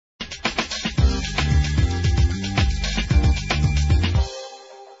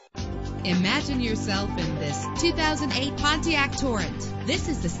Imagine yourself in this 2008 Pontiac Torrent. This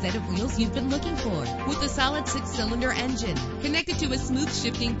is the set of wheels you've been looking for, with a solid 6-cylinder engine connected to a smooth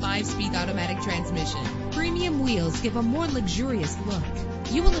shifting 5-speed automatic transmission. Premium wheels give a more luxurious look.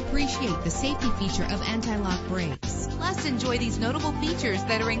 You will appreciate the safety feature of anti-lock brakes. Plus, enjoy these notable features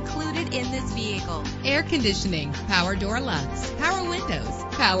that are included in this vehicle: Air conditioning, power door locks, power windows,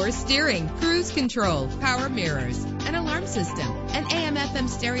 power steering, cruise control, power mirrors, an alarm system, an AM/FM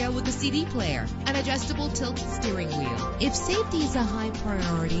stereo with a CD player, an adjustable tilt steering wheel. If safety is a high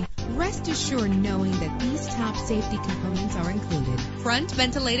priority, rest assured knowing that these top safety components are included: front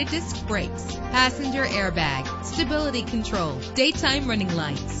ventilated disc brakes, passenger airbag, stability control, daytime running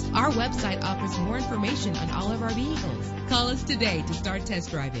lights. Our website offers more information on all of our vehicles. Call us today to start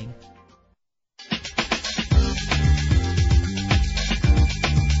test driving.